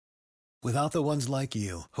Without the ones like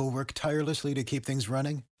you, who work tirelessly to keep things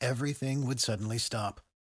running, everything would suddenly stop.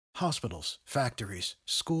 Hospitals, factories,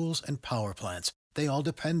 schools, and power plants, they all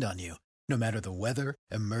depend on you. No matter the weather,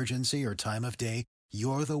 emergency, or time of day,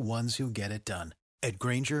 you're the ones who get it done. At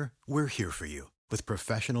Granger, we're here for you with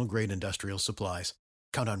professional-grade industrial supplies.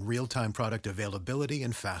 Count on real-time product availability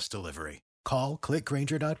and fast delivery. Call,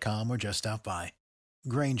 clickgranger.com, or just stop by.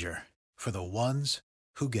 Granger, for the ones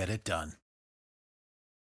who get it done.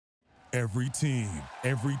 Every team,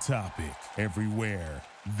 every topic, everywhere.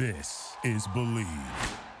 This is Believe.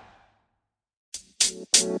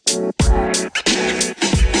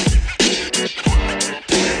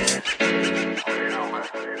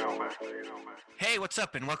 Hey, what's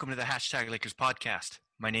up, and welcome to the Hashtag Lakers podcast.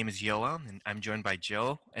 My name is Yoa, and I'm joined by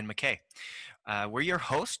Joe and McKay. We're your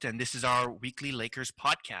host, and this is our weekly Lakers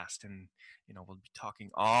podcast. And we'll be talking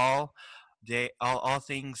all day, all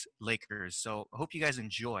things Lakers. So I hope you guys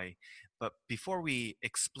enjoy. But before we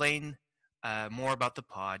explain more about the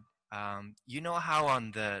pod, you know how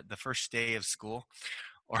on the first day of school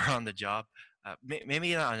or on the job,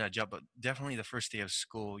 maybe not on a job, but definitely the first day of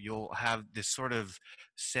school, you'll have this sort of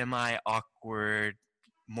semi-awkward,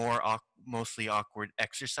 mostly awkward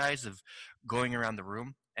exercise of going around the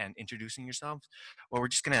room and introducing yourselves. Well,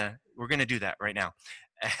 we're gonna do that right now,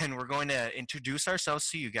 and we're going to introduce ourselves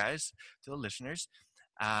to you guys, to the listeners,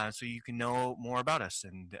 so you can know more about us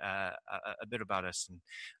and a bit about us. And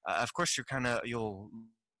of course, you'll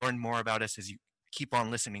learn more about us as you keep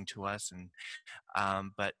on listening to us. And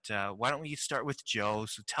but why don't we start with Joe?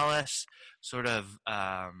 So tell us sort of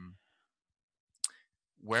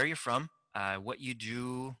where you're from, what you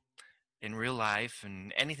do in real life,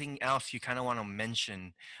 and anything else you kind of want to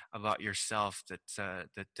mention about yourself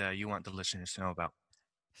that you want the listeners to know about.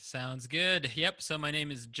 Sounds good. Yep. So my name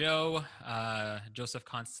is Joe, Joseph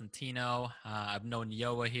Constantino. I've known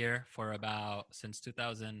Yoa here for since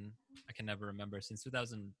 2000. I can never remember, since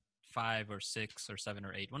 2005 or 6 or 7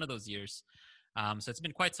 or 8, one of those years. So it's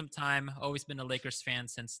been quite some time. Always been a Lakers fan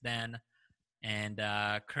since then. And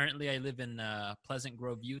currently I live in Pleasant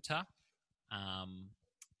Grove, Utah.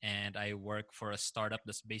 And I work for a startup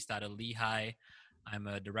that's based out of Lehigh. I'm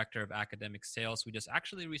a director of academic sales. We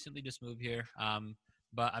recently moved here.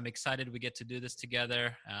 But I'm excited we get to do this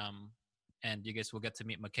together. And you guys will get to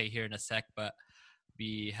meet McKay here in a sec. But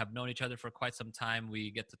we have known each other for quite some time.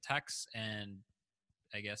 We get to text and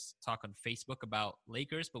I guess talk on Facebook about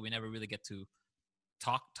Lakers, but we never really get to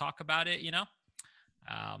talk about it,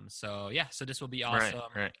 So this will be awesome.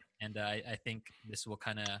 Right. And I think this will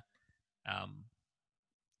kind of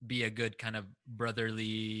be a good kind of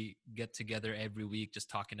brotherly get together every week, just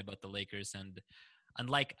talking about the Lakers. And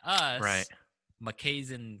unlike us, Right. McKay's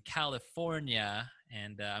in California,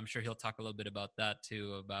 and I'm sure he'll talk a little bit about that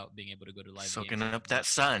too, about being able to go to live Soaking games. up that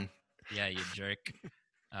sun. Yeah, you jerk.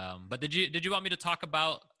 But did you want me to talk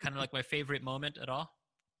about kind of like my favorite moment at all?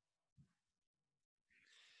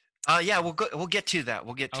 Yeah, we'll get to that.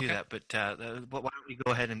 We'll get to Okay. that. But why don't we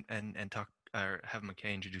go ahead and talk, or have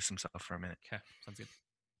McKay introduce himself for a minute? Okay, sounds good.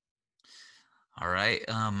 All right.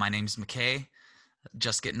 My name's McKay.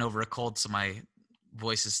 Just getting over a cold, so my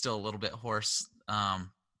voice is still a little bit hoarse.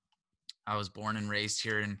 I was born and raised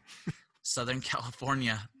here in Southern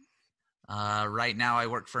California. Right now I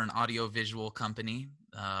work for an audio-visual company.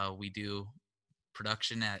 We do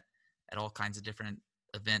production at all kinds of different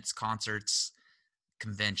events, concerts,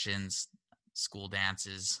 conventions, school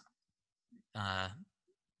dances, a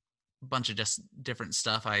bunch of just different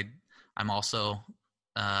stuff. I'm also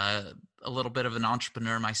a little bit of an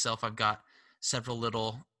entrepreneur myself. I've got several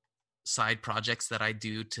little side projects that I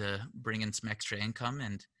do to bring in some extra income,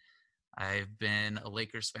 and I've been a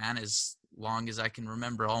Lakers fan as long as I can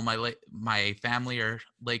remember. All my family are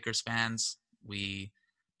Lakers fans. We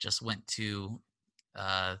just went to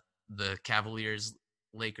the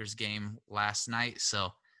Cavaliers-Lakers game last night,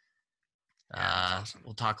 so awesome.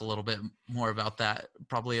 We'll talk a little bit more about that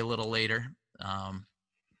probably a little later.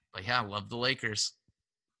 But yeah, I love the Lakers.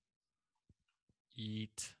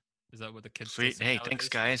 Eat. Is that what the kids Sweet. say Hey, nowadays? thanks,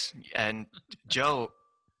 guys. And Joe,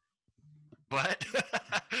 what?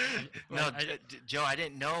 No, Joe, I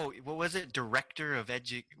didn't know. What was it? Director of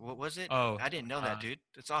What was it? Oh, I didn't know that, dude.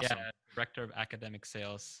 That's awesome. Yeah, director of academic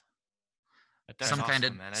sales. That's some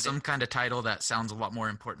awesome, kind of title that sounds a lot more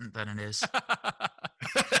important than it is.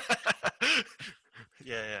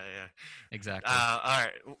 Yeah. Exactly. All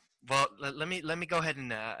right. Well, let me go ahead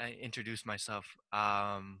and introduce myself.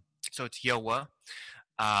 So it's Yoa.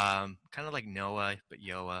 Kind of like Noah, but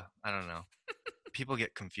Yoa. I don't know. people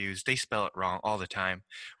get confused. They spell it wrong all the time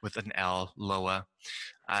with an L, Loa,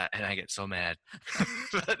 and I get so mad.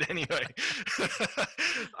 But anyway,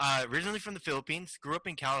 originally from the Philippines, grew up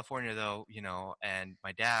in California though, and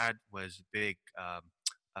my dad was a big uh,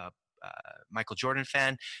 Michael Jordan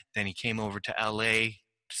fan. Then he came over to LA,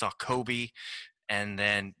 saw Kobe, and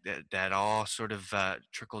then that all sort of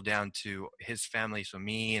trickled down to his family. So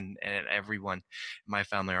me and everyone in my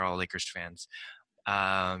family are all Lakers fans.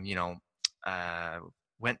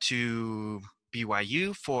 Went to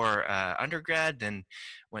BYU for undergrad, then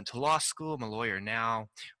went to law school. I'm a lawyer now.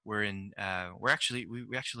 We actually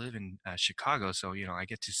live in Chicago, so I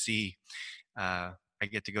get to see, I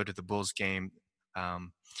get to go to the Bulls game,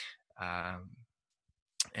 um,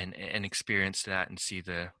 and experience that and see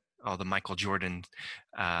all the Michael Jordan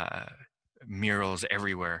murals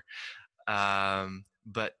everywhere.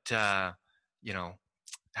 But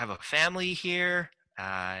have a family here,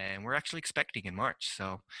 and we're actually expecting in March.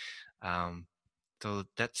 So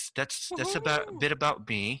that's about a bit about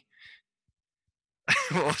me.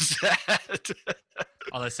 What was that?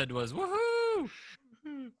 All I said was woohoo!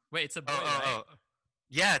 Wait, it's a boy, right?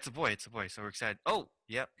 Yeah, it's a boy. So we're excited. Oh,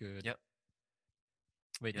 yep. Good. Yep.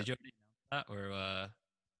 Wait, Yep. did you already announce that or?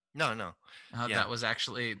 No. Yeah. That was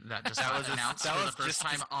actually that was announced for the first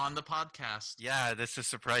time on the podcast. Yeah, that's a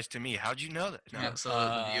surprise to me. How'd you know that? No. Yeah, so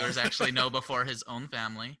the viewers actually know before his own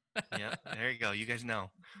family. Yeah, there you go. You guys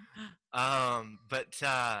know.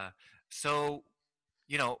 So,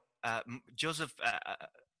 Joseph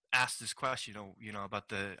asked this question,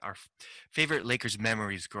 about our favorite Lakers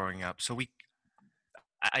memories growing up. So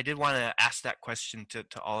I did want to ask that question to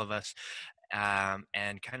all of us,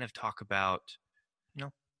 and kind of talk about,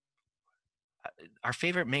 our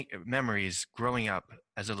favorite memories growing up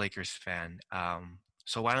as a Lakers fan.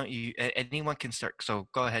 So why don't you? Anyone can start. So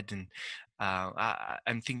go ahead and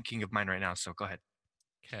I'm thinking of mine right now. So go ahead.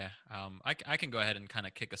 Okay. I can go ahead and kind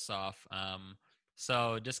of kick us off.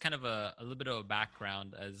 So just kind of a little bit of a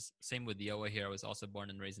background. As same with Yoa here, I was also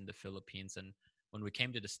born and raised in the Philippines, and when we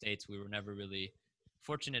came to the States, we were never really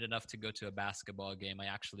fortunate enough to go to a basketball game. I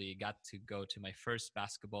actually got to go to my first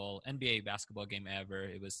NBA basketball game ever.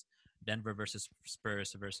 It was Denver versus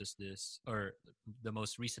Spurs versus the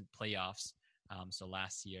most recent playoffs. So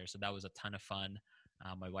last year. So that was a ton of fun.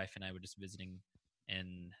 My wife and I were just visiting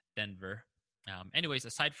in Denver. Anyways,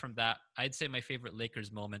 aside from that, I'd say my favorite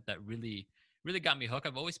Lakers moment that really, really got me hooked.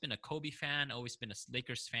 I've always been a Kobe fan, always been a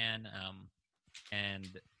Lakers fan.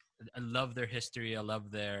 And I love their history. I love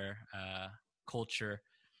their culture.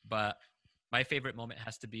 But my favorite moment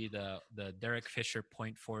has to be the Derek Fisher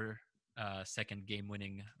 0.4 second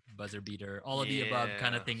game-winning buzzer beater, all of the above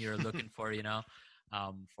kind of thing you're looking for,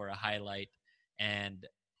 for a highlight. And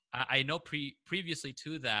I know previously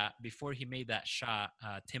to that, before he made that shot,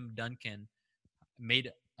 Tim Duncan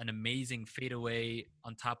made an amazing fadeaway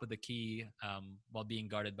on top of the key while being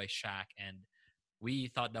guarded by Shaq, and we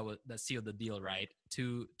thought that sealed the deal, right?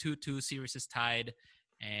 2-2 series is tied,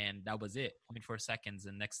 and that was it. 0.4 seconds,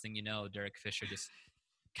 and next thing you know, Derek Fisher just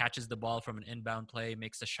catches the ball from an inbound play,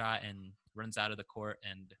 makes a shot, and runs out of the court,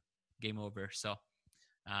 and game over. So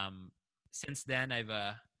since then, I've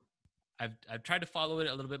tried to follow it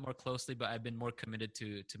a little bit more closely, but I've been more committed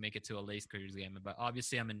to make it to a Lakers game. But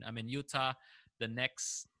obviously, I'm in Utah. The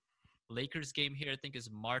next Lakers game here, I think, is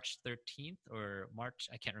March 13th or March.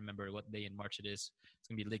 I can't remember what day in March it is. It's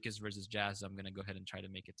gonna be Lakers versus Jazz. So I'm gonna go ahead and try to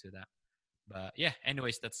make it to that. But yeah,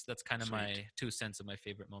 anyways, that's kind of my 2 cents of my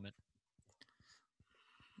favorite moment.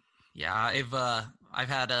 Yeah, I've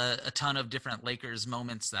had a ton of different Lakers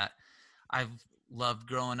moments that I've loved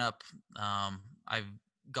growing up. I've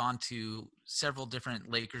gone to several different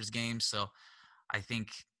Lakers games, so I think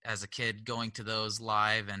as a kid going to those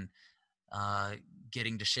live and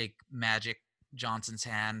getting to shake Magic Johnson's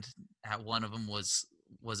hand at one of them was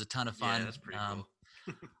a ton of fun. Yeah, that's pretty cool.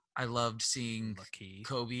 I loved seeing Lucky.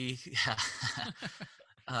 Kobe. Yeah.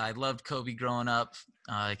 I loved Kobe growing up.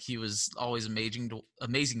 He was always amazing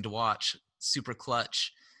to watch. Super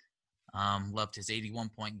clutch. Loved his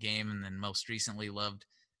 81-point game, and then most recently loved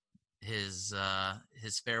his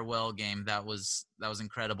farewell game. That was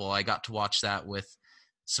incredible. I got to watch that with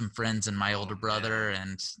some friends and my older brother,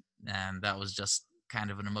 and that was just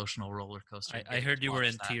kind of an emotional roller coaster. I heard you were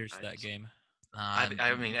in tears that game.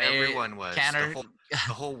 I mean, everyone was. The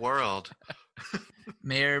whole world.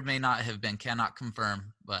 May or may not have been, cannot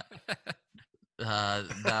confirm, but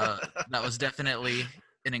that was definitely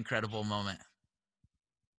an incredible moment.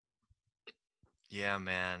 Yeah,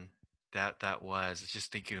 man, that was.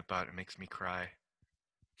 Just thinking about it makes me cry.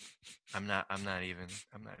 I'm not even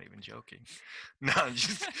joking. No, I'm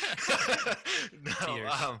just no.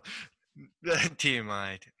 Tears.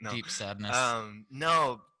 TMI. No. Deep sadness.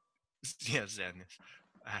 No. Yeah, sadness.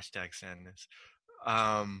 Hashtag sadness.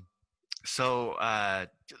 Um, so,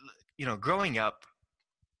 growing up,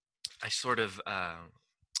 I sort of,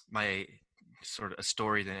 my sort of a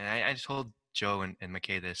story that I told Joe and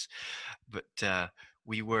McKay this, but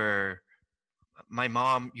we were, my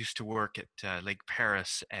mom used to work at Lake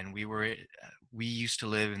Paris, and we used to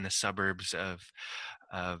live in the suburbs of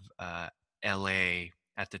LA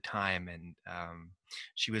at the time, and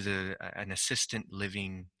she was an assistant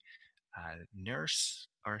living nurse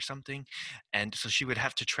or something, and so she would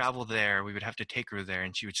have to travel there. We would have to take her there,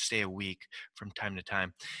 and she would stay a week from time to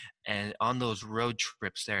time. And on those road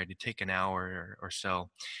trips there, to take an hour or so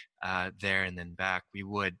there and then back, we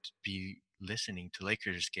would be listening to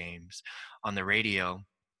Lakers games on the radio,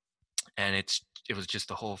 and it was just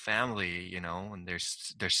the whole family, and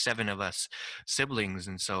there's 7 of us siblings,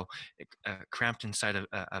 and so cramped inside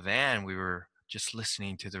a van, we were just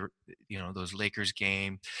listening to the those Lakers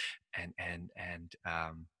game, and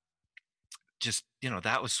just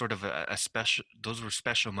that was sort of a special, those were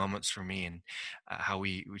special moments for me, and how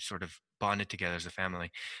we sort of bonded together as a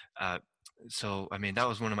family. So I mean, that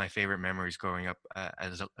was one of my favorite memories growing up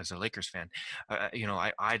as a Lakers fan.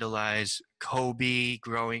 I idolized Kobe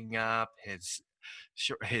growing up, his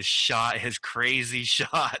crazy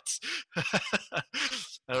shots. I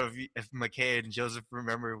don't know if McKay and Joseph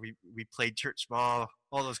remember, we played church ball,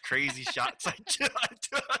 all those crazy shots I took.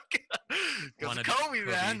 Because Kobe,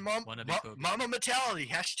 man, mama mentality,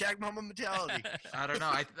 hashtag mama mentality. I don't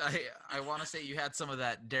know. I want to say you had some of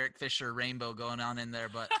that Derek Fisher rainbow going on in there,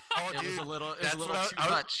 but it was a little too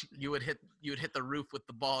much. You would hit the roof with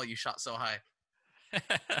the ball. You shot so high.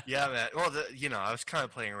 Yeah, man. Well, I was kind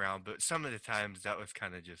of playing around, but some of the times that was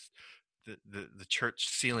kind of just the church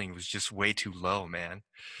ceiling was just way too low, man.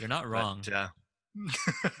 You're not wrong. But,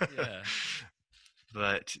 yeah.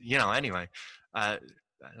 But anyway,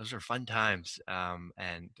 those are fun times,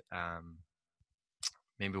 and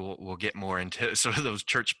maybe we'll get more into sort of those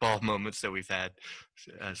church ball moments that we've had,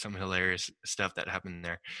 some hilarious stuff that happened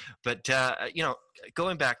there. But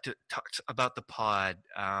going back to talk about the pod,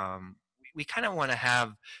 we kind of want to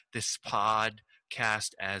have this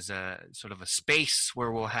podcast as a sort of a space where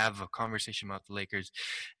we'll have a conversation about the Lakers,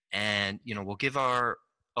 and we'll give our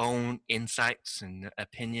own insights and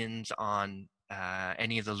opinions on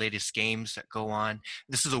any of the latest games that go on.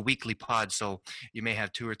 This is a weekly pod, so you may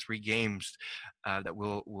have 2 or 3 games that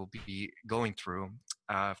we'll be going through.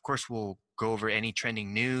 Of course, we'll go over any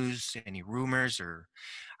trending news, any rumors, or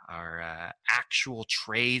actual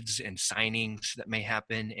trades and signings that may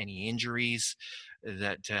happen, any injuries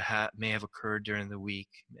that may have occurred during the week,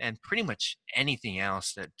 and pretty much anything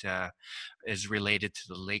else that is related to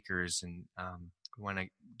the Lakers. And we want to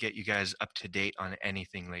get you guys up to date on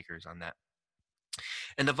anything Lakers on that.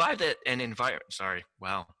 And the vibe and the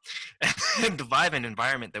vibe and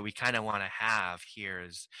environment that we kind of want to have here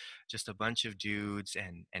is just a bunch of dudes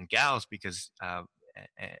and gals, because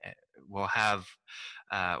we'll have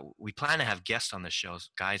we plan to have guests on the shows,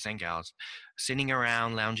 guys and gals, sitting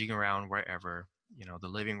around, lounging around wherever, the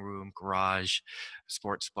living room, garage,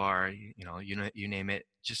 sports bar, you name it,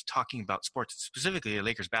 just talking about sports, specifically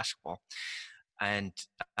Lakers basketball. And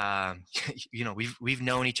we've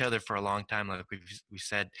known each other for a long time, like we've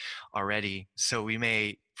said already. So we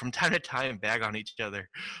may, from time to time, bag on each other,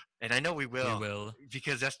 and I know we will,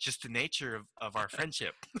 because that's just the nature of our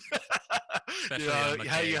friendship.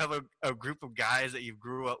 How you have a group of guys that you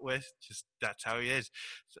grew up with, just that's how he is.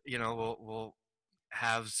 So, we'll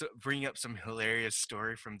bring up some hilarious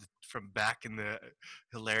story from back in the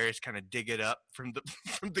hilarious, kind of dig it up from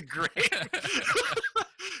the grave.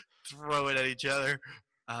 Throw it at each other.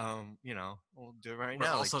 We'll do it right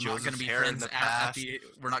now. We're also not going to be friends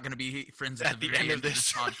we're not going to be friends at the very end of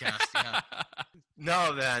this podcast. Yeah.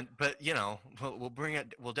 No, man. But we'll bring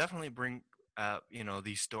it. We'll definitely bring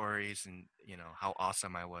these stories, and how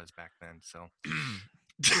awesome I was back then. So.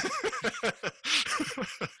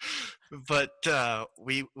 But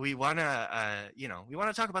we want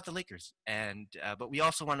to talk about the Lakers, and but we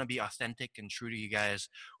also want to be authentic and true to you guys,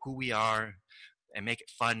 who we are, and make it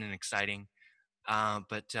fun and exciting.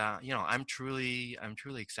 But I'm truly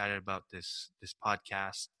excited about this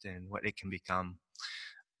podcast and what it can become.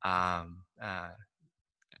 I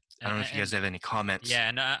don't know if you guys have any comments. Yeah,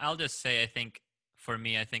 and I'll just say, I think for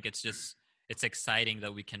me, it's exciting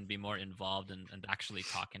that we can be more involved and actually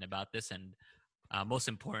talking about this. And most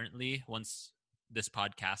importantly, once this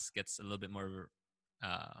podcast gets a little bit more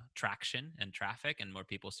traction and traffic, and more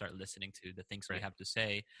people start listening to the things we have to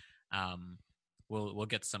say, we'll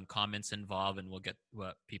get some comments involved, and we'll get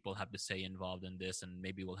what people have to say involved in this, and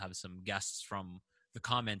maybe we'll have some guests from the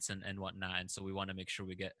comments and whatnot. And so we want to make sure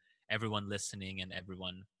we get everyone listening and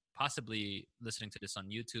everyone possibly listening to this on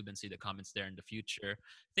YouTube and see the comments there in the future,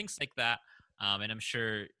 things like that. And I'm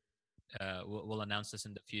sure we'll announce this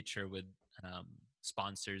in the future with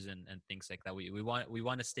sponsors and things like that. We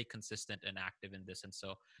want to stay consistent and active in this. And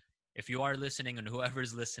so if you are listening, and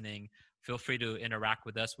whoever's listening, feel free to interact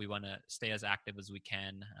with us. We want to stay as active as we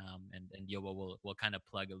can. And Yoa will kind of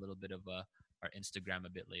plug a little bit of our Instagram a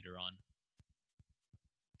bit later on.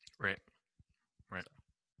 Right.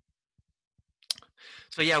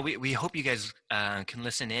 So yeah, we hope you guys can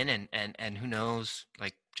listen in, and who knows,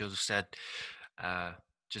 like Joseph said,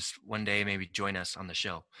 just one day maybe join us on the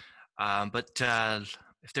show. But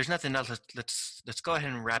if there's nothing else, let's go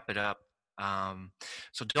ahead and wrap it up.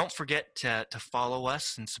 So don't forget to follow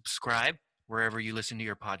us and subscribe wherever you listen to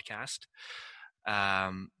your podcast.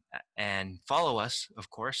 And follow us, of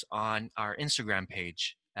course, on our Instagram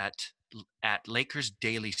page at Lakers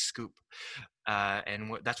Daily Scoop.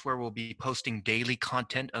 And that's where we'll be posting daily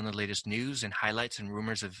content on the latest news and highlights and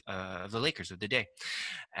rumors of the Lakers of the day.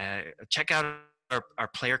 Check out our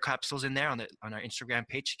player capsules in there on our Instagram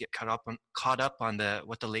page to get caught up on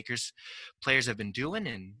what the Lakers players have been doing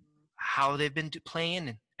and how they've been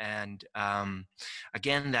playing. And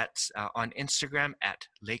again, that's on Instagram at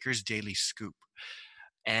Lakers Daily Scoop.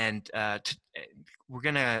 And we're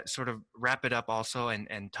going to sort of wrap it up also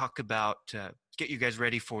and talk about, get you guys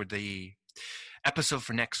ready for the episode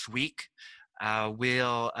for next week.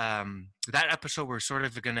 That episode, we're sort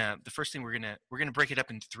of the first thing we're gonna break it up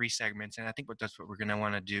into 3 segments, and I think that's what we're gonna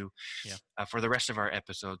want to do for the rest of our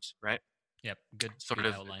episodes, right? Yep, good. Sort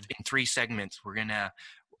of outline. In 3 segments. We're gonna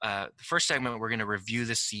the first segment, we're gonna review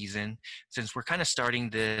the season. Since we're kind of starting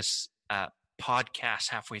this podcast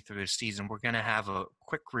halfway through the season, we're gonna have a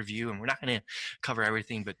quick review, and we're not gonna cover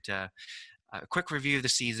everything, but a quick review of the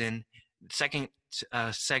season. Second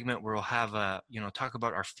segment, we'll have talk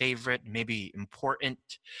about our favorite, maybe important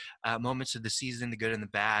moments of the season, the good and the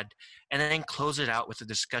bad, and then close it out with a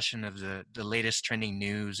discussion of the latest trending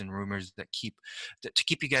news and rumors to keep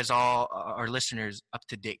you guys, all our listeners, up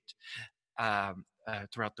to date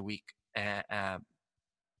throughout the week, and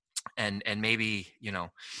maybe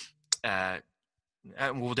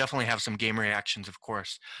we'll definitely have some game reactions, of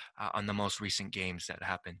course, on the most recent games that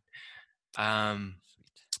happened.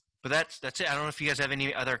 But that's it. I don't know if you guys have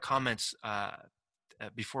any other comments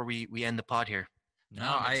before we end the pod here.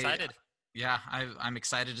 No, I'm excited. I'm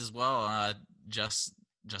excited as well. Just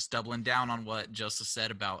doubling down on what Joseph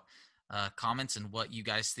said about comments and what you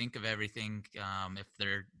guys think of everything. If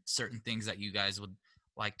there are certain things that you guys would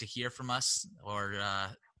like to hear from us, or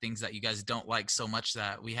things that you guys don't like so much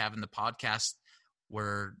that we have in the podcast,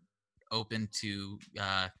 we're open to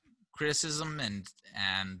criticism and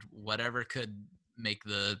whatever could make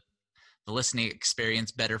the listening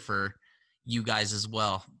experience better for you guys as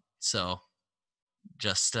well. So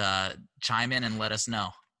just chime in and let us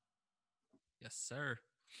know. Yes, sir.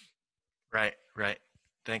 Right.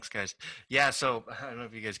 Thanks, guys. Yeah, so I don't know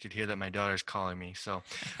if you guys could hear that my daughter's calling me. So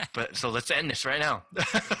let's end this right now.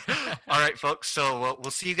 All right, folks. So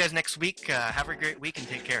we'll see you guys next week. Have a great week and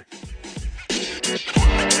take care.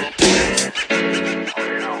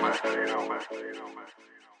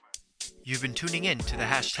 You've been tuning in to the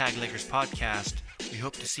 #Lakers podcast. We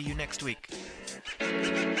hope to see you next week.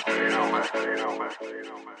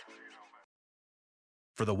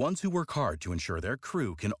 For the ones who work hard to ensure their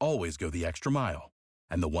crew can always go the extra mile,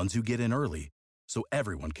 and the ones who get in early so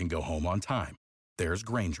everyone can go home on time, there's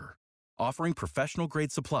Grainger, offering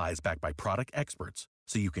professional-grade supplies backed by product experts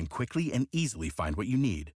so you can quickly and easily find what you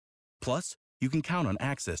need. Plus, you can count on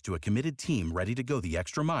access to a committed team ready to go the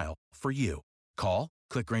extra mile for you. Call,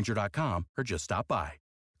 click Grainger.com, or just stop by.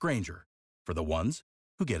 Grainger, for the ones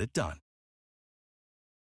who get it done.